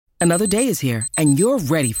Another day is here, and you're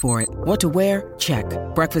ready for it. What to wear? Check.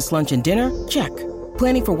 Breakfast, lunch, and dinner? Check.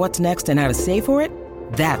 Planning for what's next and how to save for it?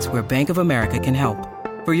 That's where Bank of America can help.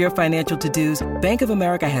 For your financial to-dos, Bank of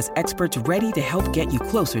America has experts ready to help get you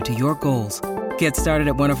closer to your goals. Get started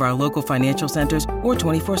at one of our local financial centers or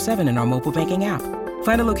 24/7 in our mobile banking app.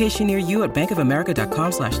 Find a location near you at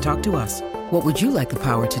bankofamerica.com/talktous. What would you like the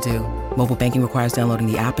power to do? Mobile banking requires downloading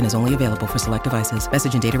the app and is only available for select devices.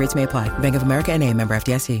 Message and data rates may apply. Bank of America N.A., member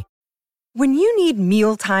FDIC. When you need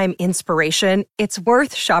mealtime inspiration, it's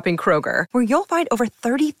worth shopping Kroger, where you'll find over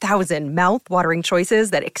 30,000 mouth-watering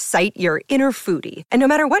choices that excite your inner foodie. And no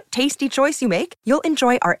matter what tasty choice you make, you'll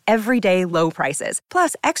enjoy our everyday low prices,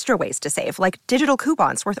 plus extra ways to save, like digital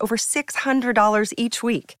coupons worth over $600 each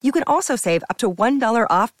week. You can also save up to $1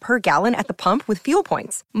 off per gallon at the pump with fuel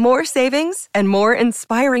points. More savings and more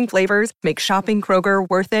inspiring flavors make shopping Kroger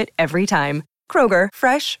worth it every time. Kroger,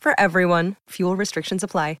 fresh for everyone. Fuel restrictions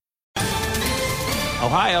apply.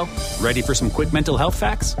 Ohio, ready for some quick mental health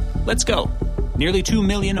facts? Let's go. Nearly 2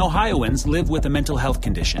 million Ohioans live with a mental health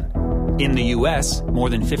condition. In the U.S., more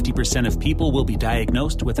than 50% of people will be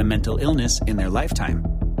diagnosed with a mental illness in their lifetime.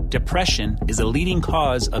 Depression is a leading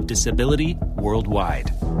cause of disability worldwide.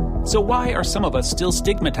 So why are some of us still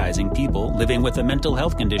stigmatizing people living with a mental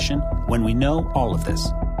health condition when we know all of this?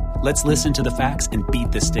 Let's listen to the facts and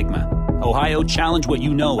beat the stigma. Ohio, challenge what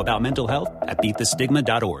you know about mental health at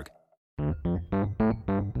beatthestigma.org.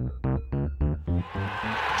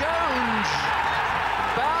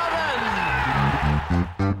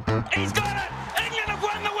 He's got it! England have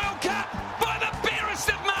won the World Cup by the barest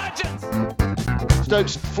of margins!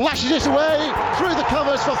 Stokes flashes it away through the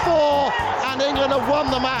covers for 4, and England have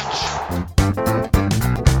won the match.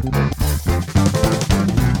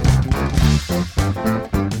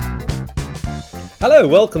 Hello,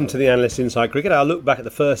 welcome to the Analyst Inside Cricket. I'll look back at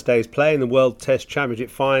the first day's play in the World Test Championship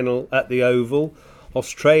final at the Oval.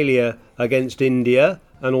 Australia against India.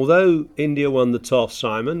 And although India won the toss,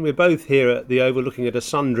 Simon, we're both here at the Oval looking at a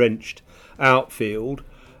sun-drenched outfield.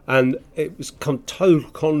 And it was total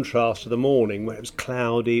contrast to the morning where it was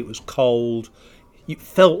cloudy, it was cold. It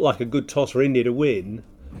felt like a good toss for India to win,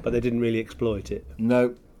 but they didn't really exploit it.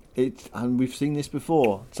 No, and we've seen this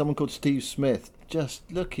before. Someone called Steve Smith just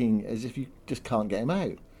looking as if you just can't get him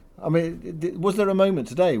out. I mean, was there a moment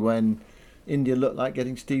today when India looked like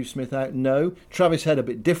getting Steve Smith out? No. Travis Head a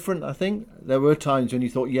bit different, I think. There were times when you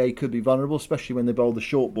thought, yeah, he could be vulnerable, especially when they bowled the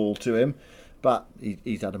short ball to him. But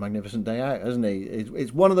he's had a magnificent day out, hasn't he?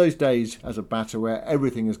 It's one of those days as a batter where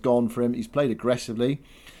everything has gone for him. He's played aggressively.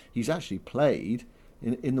 He's actually played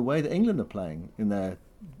in the way that England are playing in their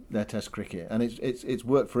Test cricket. And it's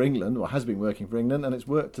worked for England, or has been working for England, and it's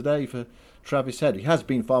worked today for Travis Head. He has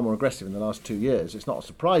been far more aggressive in the last 2 years. It's not a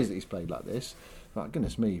surprise that he's played like this. But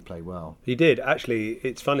goodness me, he played well. He did. Actually,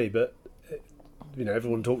 it's funny, but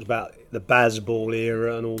everyone talks about the Bazball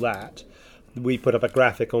era and all that. We put up a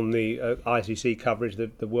graphic on the ICC coverage,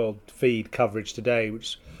 the World Feed coverage today,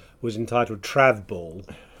 which was entitled Trav Ball,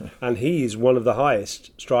 and he is one of the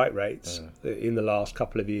highest strike rates in the last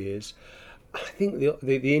couple of years. I think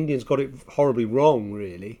the Indians got it horribly wrong,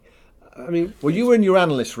 really. I mean, well, you were in your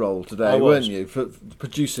analyst role today, weren't you, for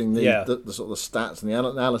producing the sort of the stats and the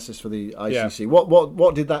analysis for the ICC? Yeah.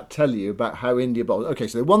 What did that tell you about how India bowled? Okay,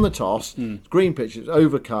 so they won the toss, green pitch, it was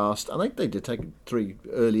overcast, and they did take 3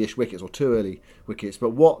 early-ish wickets or 2 early wickets. But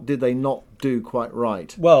what did they not do quite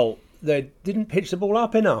right? Well, they didn't pitch the ball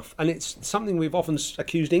up enough, and it's something we've often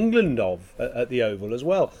accused England of at the Oval as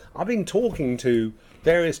well. I've been talking to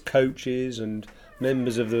various coaches and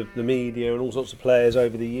members of the media and all sorts of players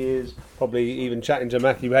over the years, probably even chatting to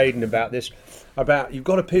Matthew Hayden about this, about you've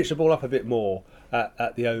got to pitch the ball up a bit more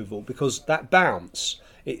at the Oval, because that bounce,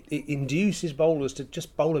 it induces bowlers to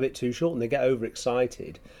just bowl a bit too short and they get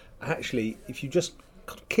overexcited. Actually, if you just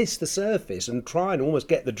kiss the surface and try and almost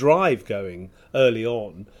get the drive going early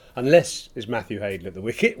on, unless it's Matthew Hayden at the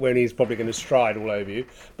wicket when he's probably going to stride all over you.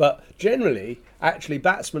 But generally, actually,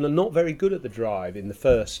 batsmen are not very good at the drive in the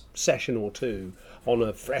first session or two on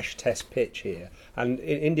a fresh test pitch here. And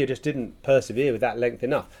India just didn't persevere with that length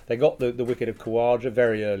enough. They got the wicket of Khawaja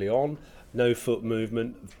very early on, no foot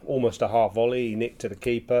movement, almost a half volley, he nicked to the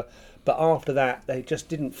keeper. But after that, they just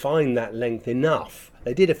didn't find that length enough.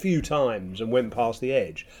 They did a few times and went past the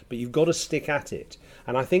edge, but you've got to stick at it.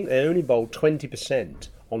 And I think they only bowled 20%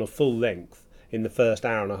 on a full length in the first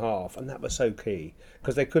hour and a half, and that was so key,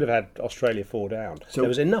 because they could have had Australia 4 down. So there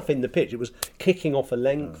was enough in the pitch. It was kicking off a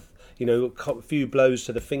length, a few blows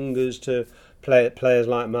to the fingers to players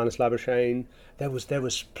like Marnus Labuschagne. There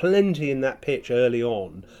was plenty in that pitch early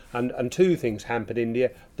on, and 2 things hampered India: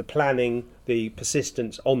 the planning, the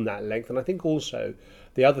persistence on that length, and I think also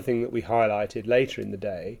the other thing that we highlighted later in the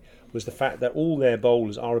day was the fact that all their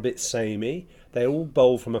bowlers are a bit samey. They all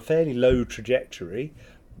bowl from a fairly low trajectory.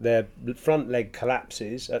 Their front leg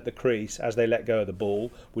collapses at the crease as they let go of the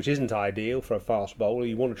ball, which isn't ideal for a fast bowler.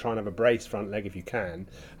 You want to try and have a braced front leg if you can.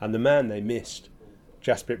 And the man they missed,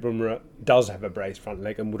 Jasprit Bumrah, does have a braced front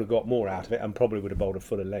leg and would have got more out of it and probably would have bowled a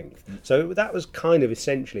fuller length. So that was kind of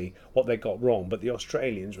essentially what they got wrong. But the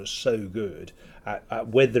Australians were so good at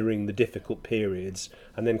weathering the difficult periods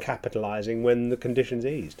and then capitalising when the conditions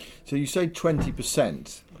eased. So you say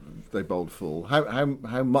 20% they bowled full.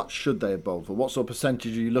 How much should they have bowled full? What sort of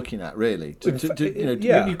percentage are you looking at, really?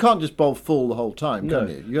 You can't just bowl full the whole time, can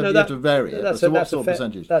you? You have to vary it. So what sort of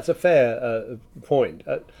percentage? That's a fair point.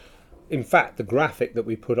 In fact, the graphic that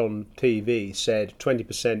we put on TV said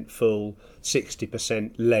 20% full,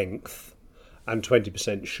 60% length, and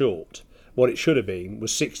 20% short. What it should have been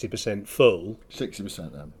was 60% full,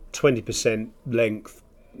 60% then, 20% length,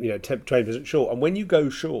 20% short. And when you go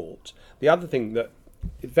short, the other thing that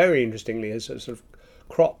very interestingly has sort of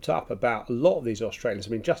cropped up about a lot of these Australians.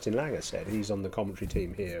 I mean, Justin Langer said, he's on the commentary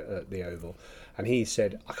team here at the Oval, and he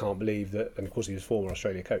said, I can't believe that, and of course he was former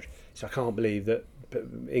Australia coach, he said, I can't believe that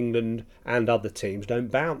England and other teams don't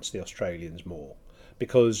bounce the Australians more,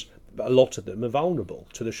 because a lot of them are vulnerable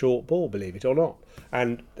to the short ball, believe it or not.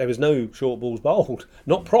 And there was no short balls bowled,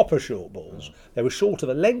 not proper short balls. There were short of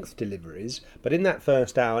a length deliveries, but in that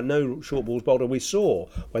first hour, no short balls bowled. And we saw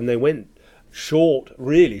when they went short,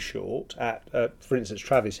 really short, at, for instance,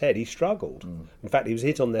 Travis Head, he struggled. In fact, he was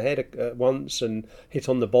hit on the head once and hit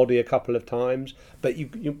on the body a couple of times. But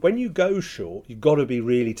when you go short, you've got to be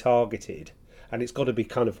really targeted. And it's got to be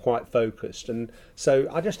kind of quite focused. And so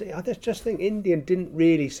I just think India didn't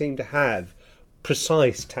really seem to have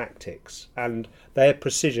precise tactics, and their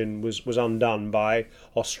precision was undone by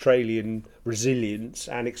Australian resilience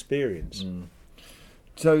and experience.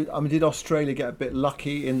 So, I mean, did Australia get a bit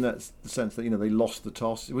lucky in that sense that they lost the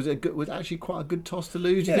toss? Was it actually quite a good toss to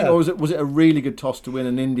lose? Do you think, or was it a really good toss to win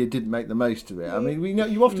and India didn't make the most of it? I mean,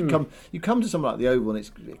 you often come to something like the Oval and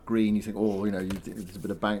it's green. You think, there's a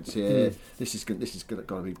bit of bounce here. This is got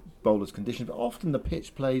to be bowler's conditions. But often the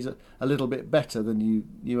pitch plays a little bit better than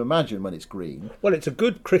you imagine when it's green. Well, it's a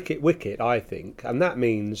good cricket wicket, I think, and that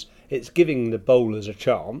means it's giving the bowlers a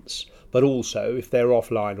chance. But also, if they're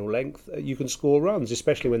off line or length, you can score runs,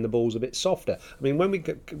 especially when the ball's a bit softer. I mean, when we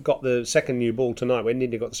got the second new ball tonight, when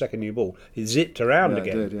India got the second new ball, it zipped around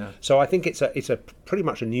again. It did, yeah. So I think it's a pretty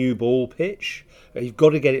much a new ball pitch. You've got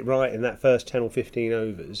to get it right in that first 10 or 15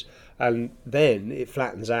 overs, and then it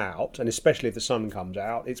flattens out, and especially if the sun comes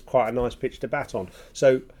out, it's quite a nice pitch to bat on.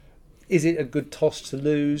 So is it a good toss to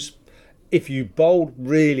lose? If you bowled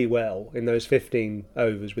really well in those 15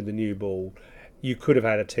 overs with the new ball, you could have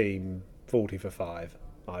had a team 40 for 5,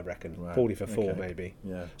 I reckon. Right. 40 for 4 maybe.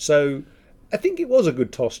 Yeah. So I think it was a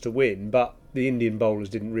good toss to win, but the Indian bowlers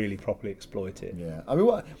didn't really properly exploit it. Yeah. I mean,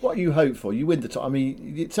 what you hope for? You win the toss. I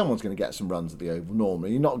mean, someone's going to get some runs at the Oval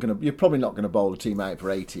normally. You're probably not going to bowl a team out for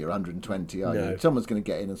 80 or 120, are you? Someone's going to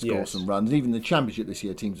get in and score some runs. And even the Championship this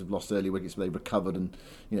year, teams have lost early wickets, but they've recovered and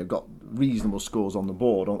got reasonable scores on the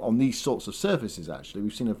board on these sorts of surfaces. Actually,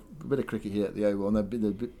 we've seen a bit of cricket here at the Oval,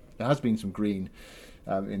 and there has been some green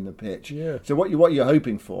in the pitch. Yeah. So what you're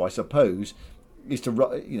hoping for, I suppose, is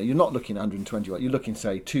to you're not looking at 120. You're looking,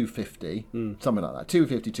 say, 250, something like that.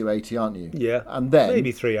 250, 280, aren't you? Yeah. And then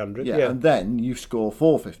maybe 300. Yeah. And then you score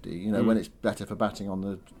 450. When it's better for batting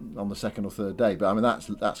on the second or third day. But I mean,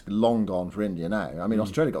 that's long gone for India now. I mean,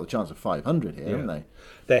 Australia got the chance of 500 here, haven't they?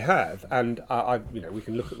 They have, and we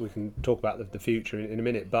can talk about the future in a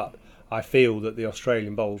minute, but I feel that the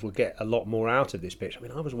Australian bowlers will get a lot more out of this pitch. I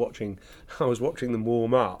mean, I was watching them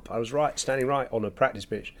warm up. I was standing right on a practice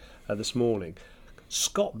pitch this morning.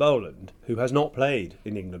 Scott Boland, who has not played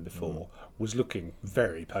in England before, was looking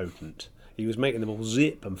very potent. He was making the ball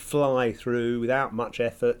zip and fly through without much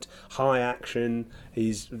effort, high action.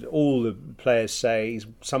 All the players say he's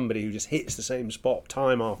somebody who just hits the same spot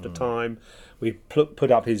time after time. We put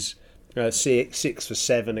up his 6 for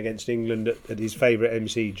 7 against England at his favourite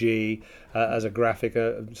MCG as a graphic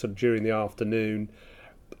sort of during the afternoon.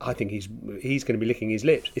 I think he's going to be licking his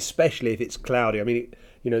lips, especially if it's cloudy. I mean,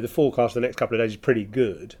 the forecast for the next couple of days is pretty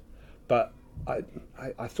good, but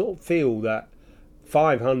I sort of feel that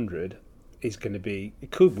 500 is going to be. They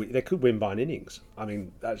could win by an innings. I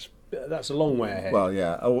mean, that's a long way ahead. Well,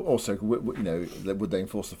 yeah. Also, would they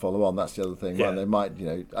enforce the follow on? That's the other thing. Yeah. Well, they might.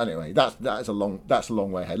 Anyway, that's a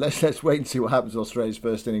long way ahead. Let's wait and see what happens to Australia's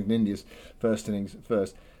first innings and India's first innings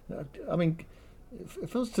first. I mean, It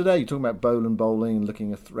feels today, you're talking about Boland bowling and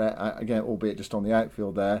looking a threat, again, albeit just on the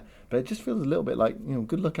outfield there, but it just feels a little bit like,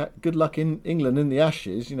 good luck in England in the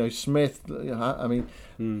Ashes. Smith, I mean,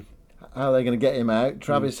 how are they going to get him out?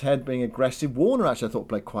 Travis Head being aggressive. Warner actually I thought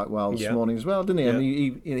played quite well this morning as well, didn't he? Yeah. I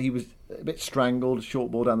mean, he was a bit strangled,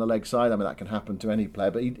 short ball down the leg side. I mean, that can happen to any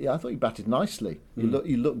player, but I thought he batted nicely.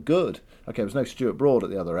 He looked good. Okay, there was no Stuart Broad at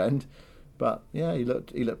the other end. But yeah, he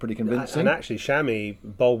looked pretty convincing. And actually, Shami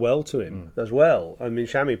bowled well to him as well. I mean,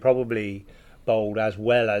 Shami probably bowled as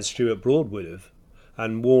well as Stuart Broad would have,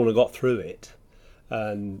 and Warner got through it.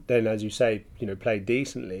 And then, as you say, played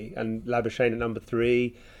decently. And Labuschagne at number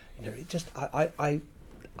 3, it just I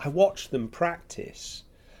watched them practice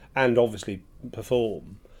and obviously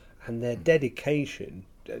perform, and their dedication,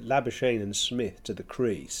 Labuschagne and Smith to the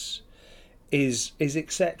crease, is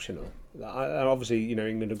exceptional. Obviously,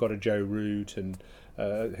 England have got a Joe Root and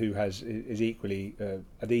who is equally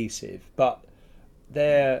adhesive, but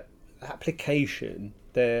their application,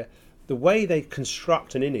 the way they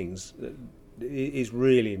construct an innings is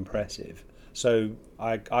really impressive. So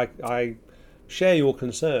I share your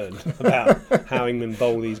concern about how England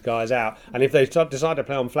bowl these guys out, and if they decide to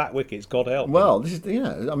play on flat wickets, God help them. Well, this is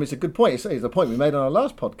it's a good point. It's the point we made on our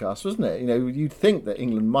last podcast, wasn't it? You'd think that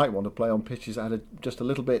England might want to play on pitches that had just a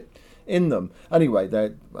little bit in them. Anyway,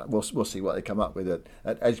 we'll see what they come up with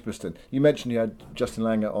at Edgbaston. You mentioned you had Justin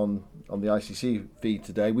Langer on the ICC feed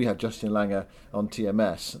today. We had Justin Langer on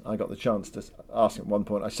TMS. I got the chance to ask him at one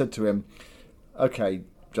point. I said to him, "Okay,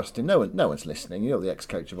 Justin, no one's listening. You're the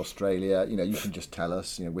ex-coach of Australia. You can just tell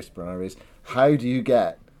us. Whisper in our ears. How do you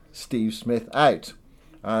get Steve Smith out?"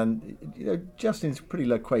 And Justin's pretty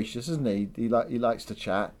loquacious, isn't he? He likes to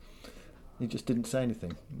chat. He just didn't say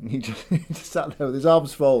anything. He just sat there with his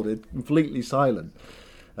arms folded, completely silent.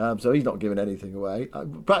 So he's not giving anything away.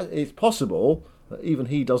 But it's possible that even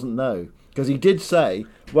he doesn't know, because he did say,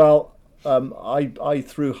 "Well, I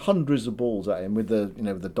threw hundreds of balls at him with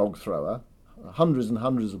the dog thrower, hundreds and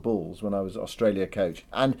hundreds of balls when I was Australia coach."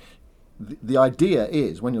 And the idea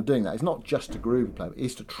is, when you're doing that, it's not just to groove a player,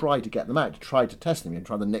 it's to try to get them out, to try to test them, and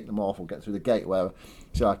try to nick them off or get through the gate, wherever.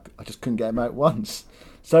 So I just couldn't get him out once.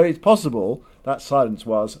 So it's possible that silence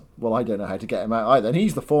was, well, I don't know how to get him out either. And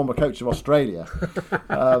he's the former coach of Australia,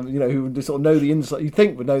 who would sort of know the inside. You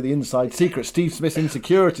think would know the inside secret, Steve Smith's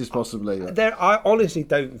insecurities, possibly. I honestly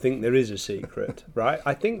don't think there is a secret, right?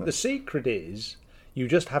 I think the secret is you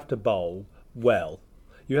just have to bowl well.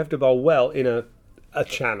 You have to bowl well in a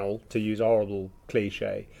channel, to use a horrible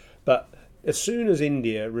cliche. But as soon as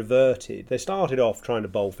India reverted, they started off trying to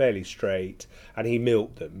bowl fairly straight, and he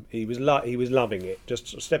milked them. He was loving it,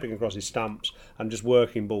 just stepping across his stumps and just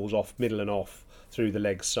working balls off middle and off through the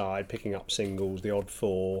leg side, picking up singles, the odd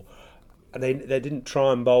 4. And they didn't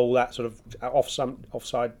try and bowl that sort of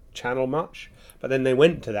offside channel much, but then they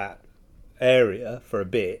went to that area for a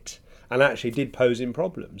bit and actually did pose him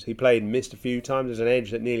problems. He played and missed a few times. There's an edge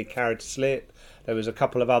that nearly carried to slip. There was a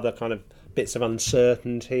couple of other kind of bits of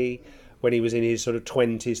uncertainty when he was in his sort of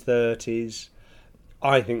 20s, 30s.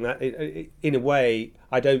 I think that, in a way,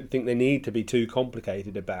 I don't think they need to be too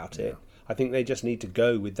complicated about it. I think they just need to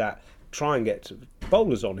go with that, try and get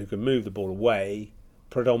bowlers on who can move the ball away,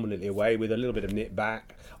 predominantly away, with a little bit of nip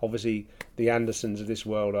back. Obviously, the Andersons of this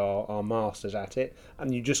world are masters at it,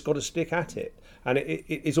 and you just got to stick at it. And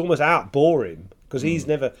it's almost outbore him, because he's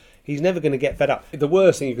never going to get fed up. The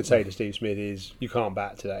worst thing you could say to Steve Smith is, you can't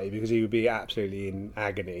bat today, because he would be absolutely in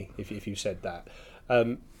agony if you said that.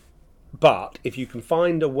 But if you can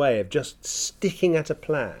find a way of just sticking at a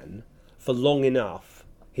plan for long enough,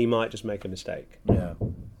 he might just make a mistake. Yeah.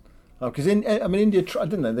 Because India tried,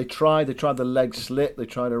 didn't they? They tried the leg slip, they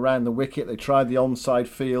tried around the wicket, they tried the onside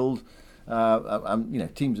field.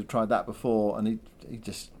 Teams have tried that before, and he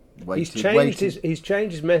just waited. He's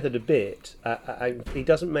changed his method a bit. He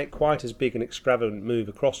doesn't make quite as big an extravagant move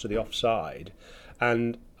across to the offside,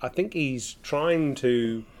 and I think he's trying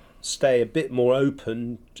to stay a bit more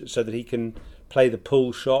open so that he can play the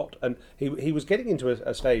pull shot. And he was getting into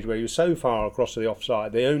a stage where he was so far across to the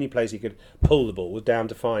offside, the only place he could pull the ball was down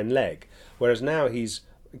to fine leg, whereas now he's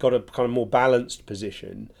got a kind of more balanced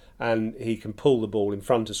position and he can pull the ball in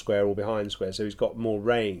front of square or behind square, so he's got more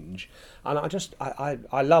range. And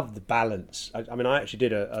I love the balance. I actually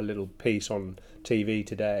did a little piece on TV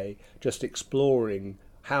today just exploring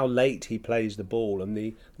how late he plays the ball and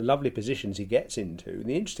the lovely positions he gets into. And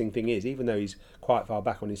the interesting thing is, even though he's quite far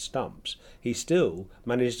back on his stumps, he still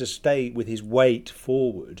manages to stay with his weight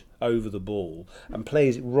forward over the ball and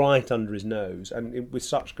plays it right under his nose and with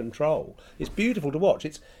such control. It's beautiful to watch.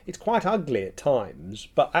 It's quite ugly at times,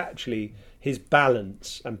 but actually his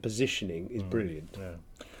balance and positioning is brilliant. Yeah.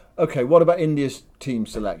 Okay, what about India's team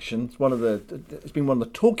selection? It's been one of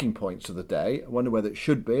the talking points of the day. I wonder whether it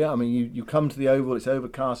should be. I mean, you come to the Oval, it's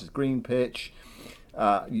overcast, it's green pitch.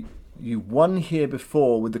 You won here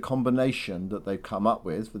before with the combination that they've come up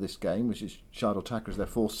with for this game, which is Shardul Thakur as their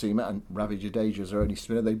fourth seamer and Ravi Jadeja as their only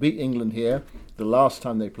spinner. They beat England here the last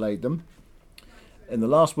time they played them. In the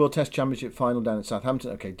last World Test Championship final down in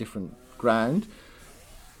Southampton, okay, different ground,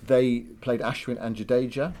 they played Ashwin and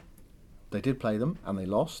Jadeja. They did play them and they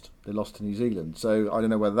lost. They lost to New Zealand. So I don't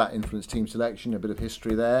know whether that influenced team selection, a bit of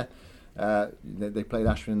history there. They played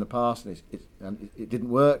Ashwin in the past and it didn't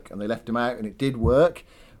work, and they left him out and it did work.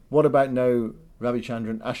 What about no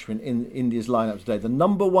Ravichandran Ashwin in India's lineup today? The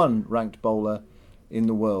number 1 ranked bowler in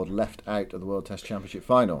the world left out of the World Test Championship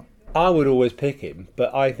final. I would always pick him,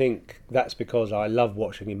 but I think that's because I love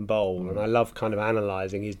watching him bowl and I love kind of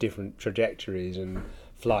analysing his different trajectories and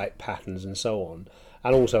flight patterns and so on.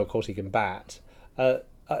 And also, of course, he can bat.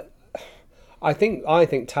 I think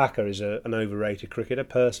Thakur is an overrated cricketer,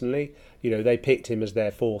 personally. You know, they picked him as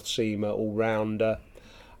their fourth seamer, all-rounder.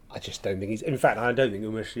 I just don't think he's... In fact, I don't think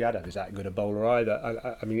Umesh Yadav is that good a bowler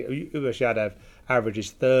either. I mean, Umesh Yadav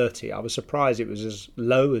averages 30. I was surprised it was as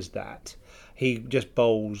low as that. He just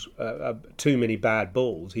bowls too many bad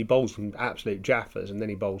balls. He bowls some absolute jaffers, and then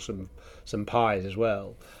he bowls some pies as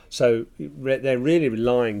well. So they're really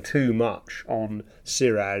relying too much on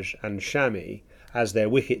Siraj and Shami as their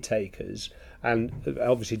wicket takers, and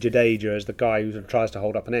obviously Jadeja as the guy who tries to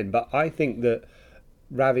hold up an end. But I think that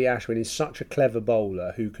Ravi Ashwin is such a clever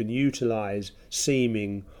bowler who can utilise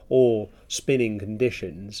seaming or spinning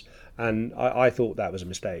conditions, and I thought that was a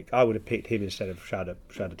mistake. I would have picked him instead of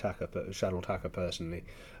Shardul Thakur personally.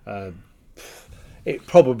 It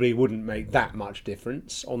probably wouldn't make that much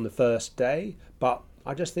difference on the first day, but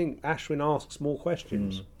I just think Ashwin asks more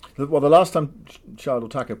questions. Well, the last time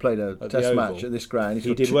Shardul Thakur played a test match at this ground,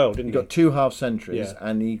 he did well, didn't he? He got 2 half centuries,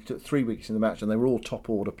 and he took 3 wickets in the match, and they were all top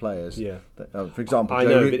order players. Yeah. For example,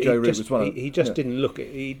 Joe Root was one of them. He just didn't look.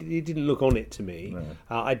 He didn't look on it to me. No.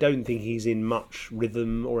 I don't think he's in much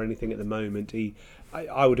rhythm or anything at the moment.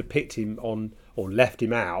 I would have picked him on or left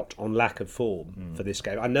him out on lack of form for this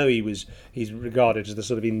game. I know he's regarded as the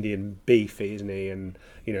sort of Indian Beefy, isn't he? And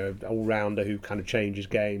all-rounder who kind of changes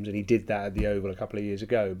games, and he did that at the Oval a couple of years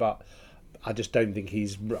ago. But I just don't think he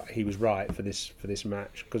was right for this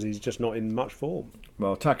match, because he's just not in much form.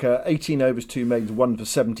 Well, Thakur, 18 overs, 2 maidens, 1 for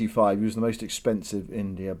 75. He was the most expensive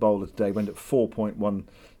India bowler today. Went at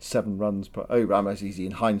 4.17 runs per over. I mean, it's easy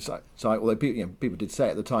in hindsight. Although people did say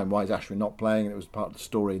at the time, why is Ashwin not playing? And it was part of the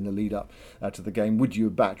story in the lead up to the game. Would you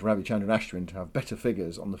have backed Ravichandran Ashwin to have better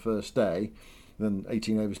figures on the first day than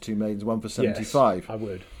 18 overs, 2 maidens, 1 for 75? Yes, I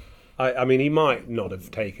would. I mean, he might not have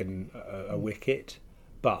taken a wicket,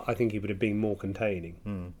 but I think he would have been more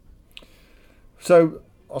containing. So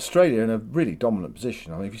Australia in a really dominant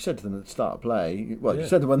position. I mean, if you said to them at the start of play, you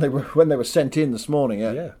said that when they were sent in this morning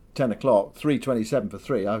at 10 o'clock, 3:27 for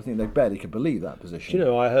 3. I think they barely could believe that position. Do you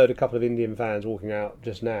know, I heard a couple of Indian fans walking out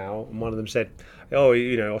just now, and one of them said,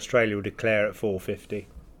 Australia will declare at 4:50.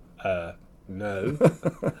 No,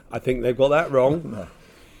 I think they've got that wrong. No.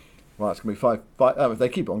 Well, it's going to be five. If they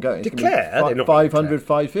keep on going, declare. It's going to be 500,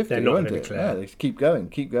 550, they're not won't going to it? declare. Yeah, they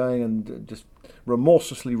keep going, and just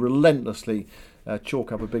remorselessly, relentlessly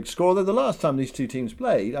chalk up a big score. Although the last time these two teams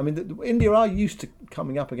played, I mean, India are used to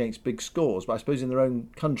coming up against big scores, but I suppose in their own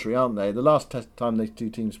country, aren't they? The last time these two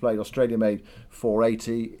teams played, Australia made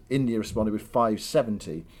 480, India responded with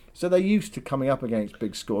 570. So they're used to coming up against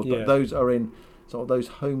big scores, but those are in sort of those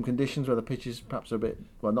home conditions where the pitches perhaps are a bit,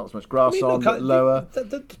 well, not so much grass but lower.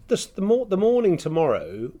 The morning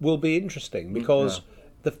tomorrow will be interesting, because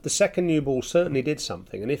the second new ball certainly did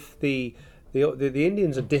something, and if the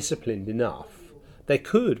Indians are disciplined enough, they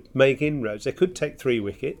could make inroads. They could take 3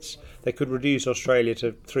 wickets. They could reduce Australia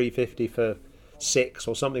to 350 for 6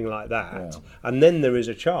 or something like that, and then there is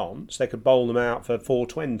a chance they could bowl them out for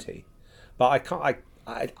 420. But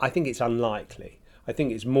I think it's unlikely. I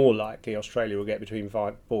think it's more likely Australia will get between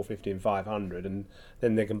 450 and 500, and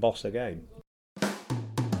then they can boss the game.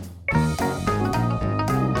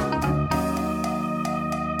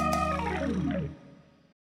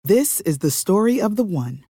 This is the story of the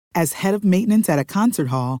one. As head of maintenance at a concert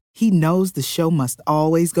hall, he knows the show must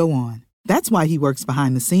always go on. That's why he works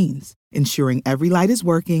behind the scenes, ensuring every light is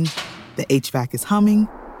working, the HVAC is humming,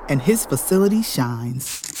 and his facility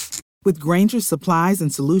shines. With Grainger's supplies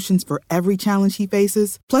and solutions for every challenge he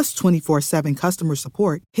faces, plus 24/7 customer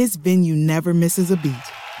support, his venue never misses a beat.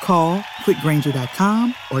 Call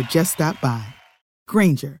quickgrainger.com or just stop by.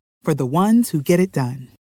 Grainger, for the ones who get it done.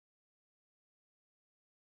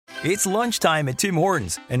 It's lunchtime at Tim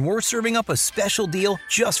Hortons, and we're serving up a special deal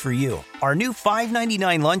just for you. Our new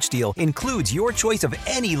 $5.99 lunch deal includes your choice of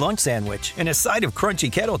any lunch sandwich and a side of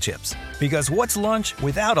crunchy kettle chips. Because what's lunch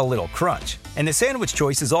without a little crunch? And the sandwich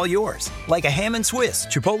choice is all yours, like a ham and Swiss,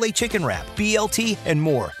 Chipotle chicken wrap, BLT, and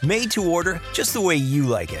more, made to order just the way you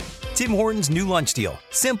like it. Tim Hortons' new lunch deal.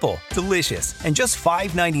 Simple, delicious, and just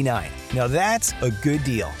 $5.99. Now that's a good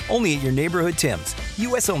deal. Only at your neighborhood Tim's.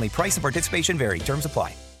 U.S. only. Price and participation vary. Terms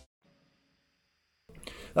apply.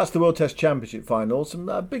 That's the World Test Championship final. Some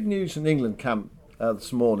big news from England camp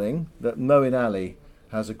this morning that Moeen Ali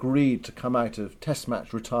has agreed to come out of Test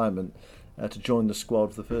match retirement to join the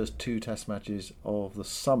squad for the first 2 Test matches of the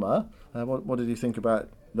summer. What did you think about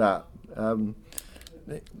that?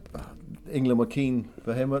 England were keen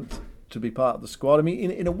for him to be part of the squad. I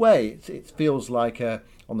mean, in a way, it feels like,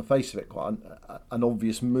 on the face of it, quite an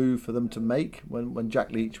obvious move for them to make when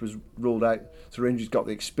Jack Leach was ruled out through injury. He's got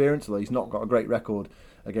the experience, although he's not got a great record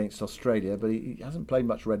against Australia, but he hasn't played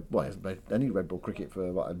much he hasn't played any red ball cricket for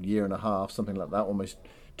a year and a half, something like that, almost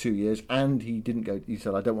 2 years, and he didn't go. He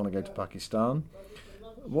said, "I don't want to go to Pakistan."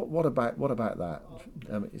 What about that?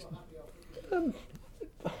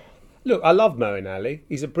 Look, I love Moeen Ali.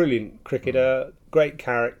 He's a brilliant cricketer, great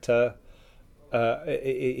character.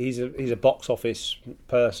 He's a box office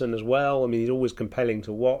person as well. I mean, he's always compelling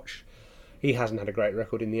to watch. He hasn't had a great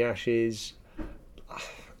record in the Ashes.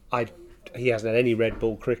 He hasn't had any red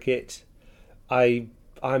ball cricket.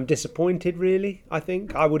 I'm disappointed, really. I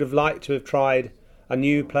think I would have liked to have tried a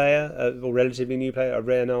new player, or relatively new player, a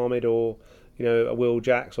Rayan Ahmed or a Will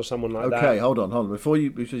Jacks or someone like that. Okay, hold on. Before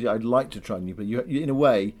I'd like to try a new player. You in a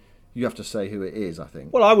way, you have to say who it is, I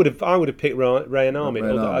think. Well, I would have picked Rayan Ahmed,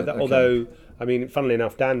 although okay. I mean, funnily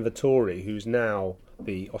enough, Dan Vettori, who's now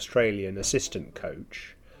the Australian assistant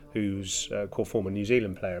coach, who's former New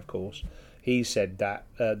Zealand player, of course, he said that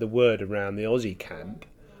the word around the Aussie camp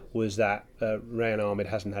was that Rayan Ahmed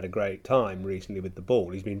hasn't had a great time recently with the ball.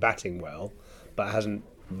 He's been batting well, but hasn't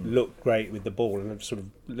looked great with the ball, and it sort of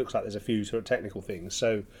looks like there's a few sort of technical things.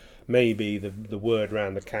 So maybe the word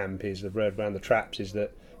around the camp is, the word around the traps is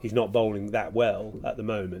that he's not bowling that well at the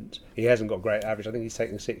moment. He hasn't got great average. I think he's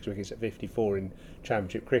taken 6 wickets at 54 in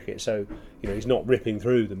Championship cricket, so he's not ripping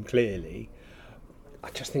through them clearly. I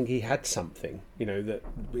just think he had something, that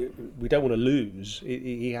we don't want to lose.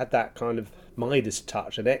 He had that kind of Midas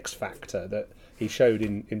touch, an X factor that he showed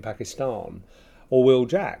in Pakistan. Or Will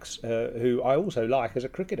Jacks, who I also like as a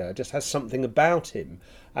cricketer, just has something about him.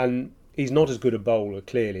 And he's not as good a bowler,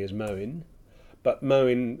 clearly, as Moeen. But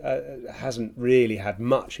Moeen hasn't really had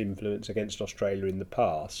much influence against Australia in the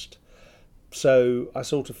past. So I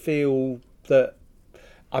sort of feel that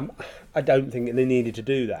I don't think they needed to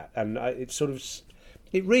do that. And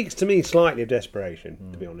it reeks to me slightly of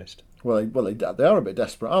desperation, to be honest. Well, they are a bit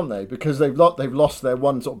desperate, aren't they? Because they've lost their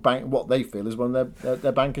one sort of bank, what they feel is one of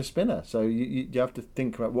their banker spinner. So you have to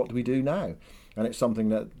think about, what do we do now? And it's something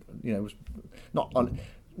that was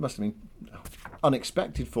must have been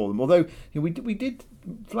unexpected for them. Although we did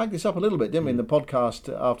flag this up a little bit, didn't we, in the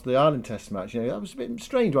podcast after the Ireland Test match? That was a bit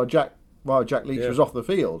strange while Jack Leach was off the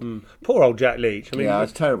field. Poor old Jack Leach. I mean,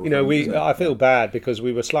 it's terrible. I feel bad because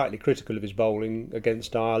we were slightly critical of his bowling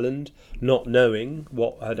against Ireland, not knowing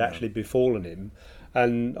what had actually befallen him.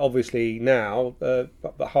 And obviously now the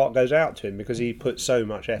heart goes out to him because he put so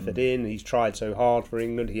much effort in. He's tried so hard for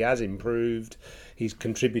England. He has improved. He's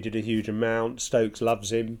contributed a huge amount. Stokes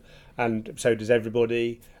loves him, and so does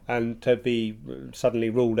everybody. And to be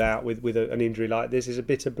suddenly ruled out with an injury like this is a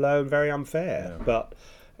bitter blow and very unfair. Yeah. But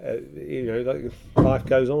life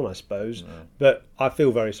goes on, I suppose. Yeah. But I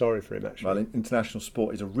feel very sorry for him, actually. Well, international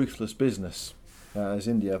sport is a ruthless business, as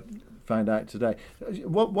India found out today.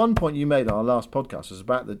 One point you made on our last podcast was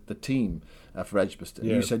about the team for Edgbaston.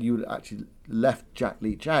 Yeah. You said you actually left Jack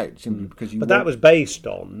Leach out simply because you. But that was based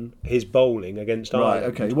on his bowling against Ireland. Right.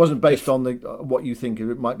 Okay. It wasn't based on what you think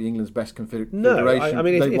it might be England's best configuration. No, I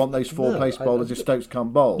mean, they want those four pace bowlers if Stokes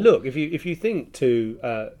can't bowl. Look, if you think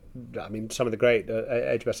to. Some of the great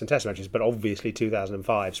Edgbaston Test matches, but obviously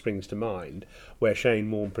 2005 springs to mind, where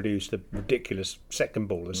Shane Warne produced the ridiculous second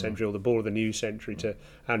ball of the century, or the ball of the new century to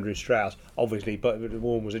Andrew Strauss. Obviously, but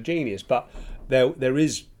Warne was a genius. But there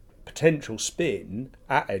is potential spin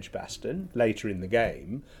at Edgbaston later in the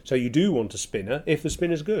game, so you do want a spinner if the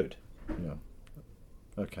spinner's good. Yeah.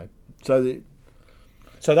 Okay. So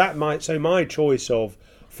my choice of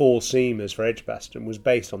 4 seamers for Edgbaston was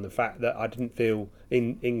based on the fact that I didn't feel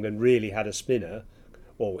England really had a spinner,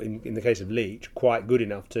 or in the case of Leach, quite good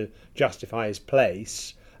enough to justify his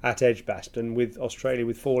place at Edgbaston with Australia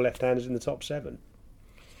with 4 left-handers in the top 7.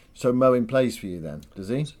 So Moen plays for you then, does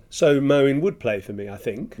he? So Moen would play for me, I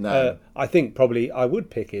think. No. I think probably I would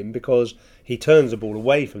pick him because he turns the ball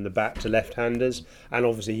away from the bat to left-handers, and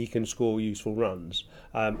obviously he can score useful runs.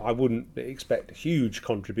 I wouldn't expect a huge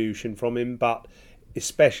contribution from him, but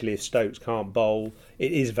especially if Stokes can't bowl,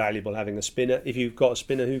 it is valuable having a spinner if you've got a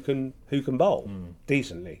spinner who can bowl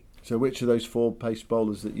decently. So which of those 4 pace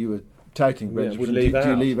bowlers that you were touting, Yeah, would do leave you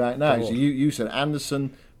out. leave out now? Broad. So you said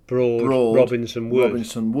Anderson, Broad, Robinson,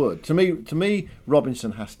 Wood. To me,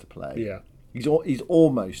 Robinson has to play. Yeah. He's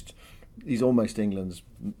almost England's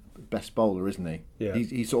best bowler, isn't he? Yeah.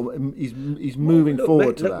 He's moving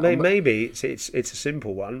forward to that. Maybe it's a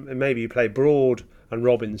simple one. Maybe you play Broad and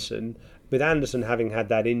Robinson with Anderson having had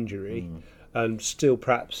that injury and still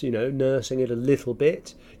perhaps nursing it a little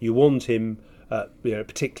bit. You want him.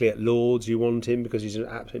 Particularly at Lords, you want him because he's an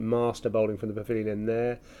absolute master bowling from the pavilion end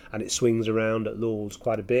there, and it swings around at Lords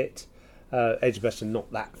quite a bit. Edgbaston not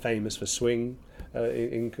that famous for swing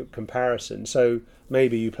in comparison, so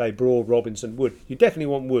maybe you play Broad, Robinson, Wood. You definitely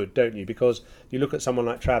want Wood, don't you? Because you look at someone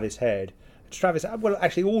like Travis Head. Well,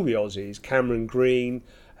 actually all the Aussies, Cameron Green,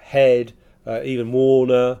 Head, even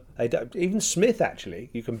Warner, even Smith.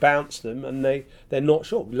 Actually, you can bounce them, and they're not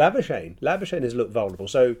short. Labuschagne has looked vulnerable,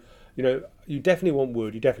 so. You definitely want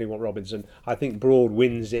Wood, you definitely want Robinson. I think Broad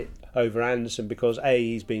wins it over Anderson because A,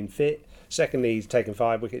 he's been fit, secondly, he's taken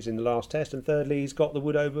 5 wickets in the last test, and thirdly, he's got the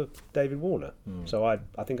Wood over David Warner. So I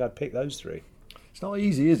think I'd pick those 3. It's not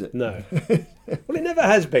easy, is it? No. Well, it never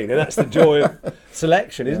has been, and that's the joy of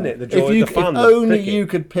selection, isn't it? The joy, the fun. If only you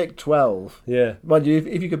could pick 12. Yeah. Mind you,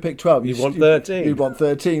 if you could pick 12, you'd want 13. You'd want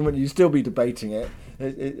 13, wouldn't you? You'd still be debating it.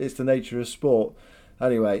 It's the nature of sport.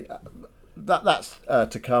 Anyway, that's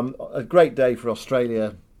to come. A great day for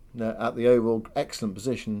Australia at the Oval. Excellent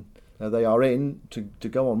position they are in to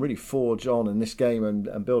go on, really forge on in this game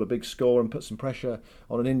and build a big score and put some pressure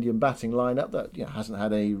on an Indian batting lineup that hasn't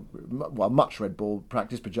had much red ball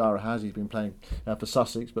practice. Pujara has. He's been playing for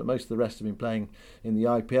Sussex, but most of the rest have been playing in the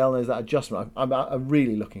IPL. And there's that adjustment. I'm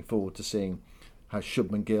really looking forward to seeing how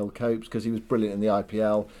Shubman Gill copes because he was brilliant in the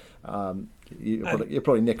IPL. You'll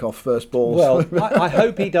probably nick off first ball. Well, I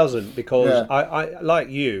hope he doesn't because I like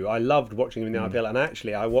you, I loved watching him in the IPL, and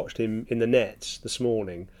actually I watched him in the nets this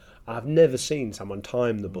morning. I've never seen someone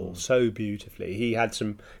time the ball so beautifully. He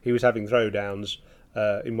was having throwdowns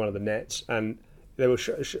in one of the nets, and they were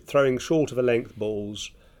throwing short of a length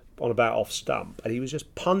balls on about off stump, and he was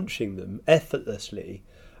just punching them effortlessly.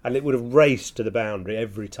 And it would have raced to the boundary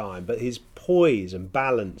every time. But his poise and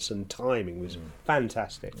balance and timing was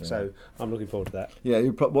fantastic. Yeah. So I'm looking forward to that. Yeah,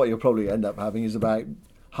 what you'll probably end up having is about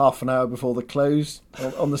half an hour before the close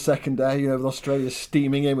on the second day, with Australia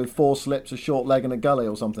steaming in with 4 slips, a short leg and a gully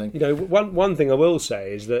or something. One thing I will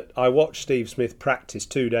say is that I watched Steve Smith practice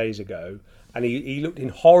 2 days ago, and he looked in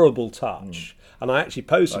horrible touch. And I actually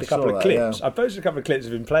posted a couple of clips. Yeah. I posted a couple of clips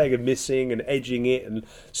of him playing and missing and edging it and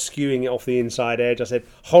skewing it off the inside edge. I said,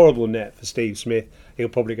 horrible net for Steve Smith. He'll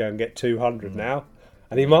probably go and get 200 now.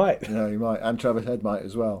 And he might. Yeah, he might. And Travis Head might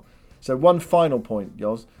as well. So one final point,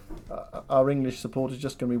 Yoz. Are English supporters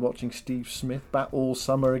just going to be watching Steve Smith bat all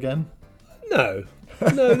summer again? No,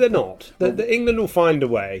 they're not. The England will find a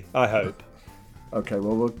way, I hope. Okay,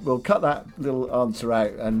 well, we'll cut that little answer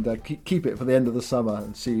out and keep it for the end of the summer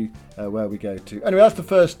and see where we go to. Anyway, that's the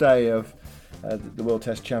first day of the World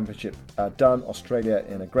Test Championship done. Australia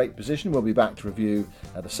in a great position. We'll be back to review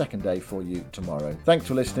the second day for you tomorrow. Thanks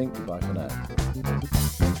for listening. Goodbye for now.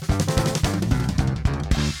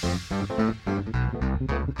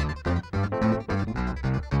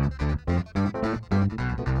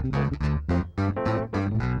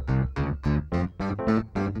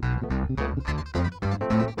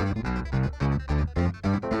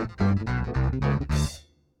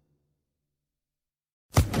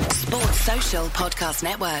 Social Podcast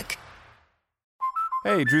Network.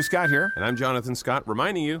 Hey, Drew Scott here, and I'm Jonathan Scott,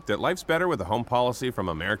 reminding you that life's better with a home policy from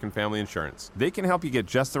American Family Insurance. They can help you get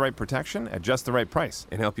just the right protection at just the right price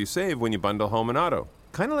and help you save when you bundle home and auto.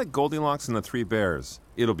 Kind of like Goldilocks and the Three Bears.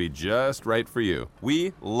 It'll be just right for you.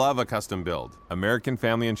 We love a custom build. American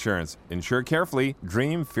Family Insurance. Insure carefully,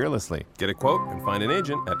 dream fearlessly. Get a quote and find an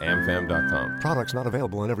agent at amfam.com. Products not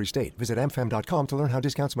available in every state. Visit amfam.com to learn how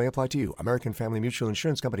discounts may apply to you. American Family Mutual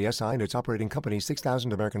Insurance Company, SI, and its operating company,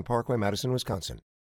 6000 American Parkway, Madison, Wisconsin.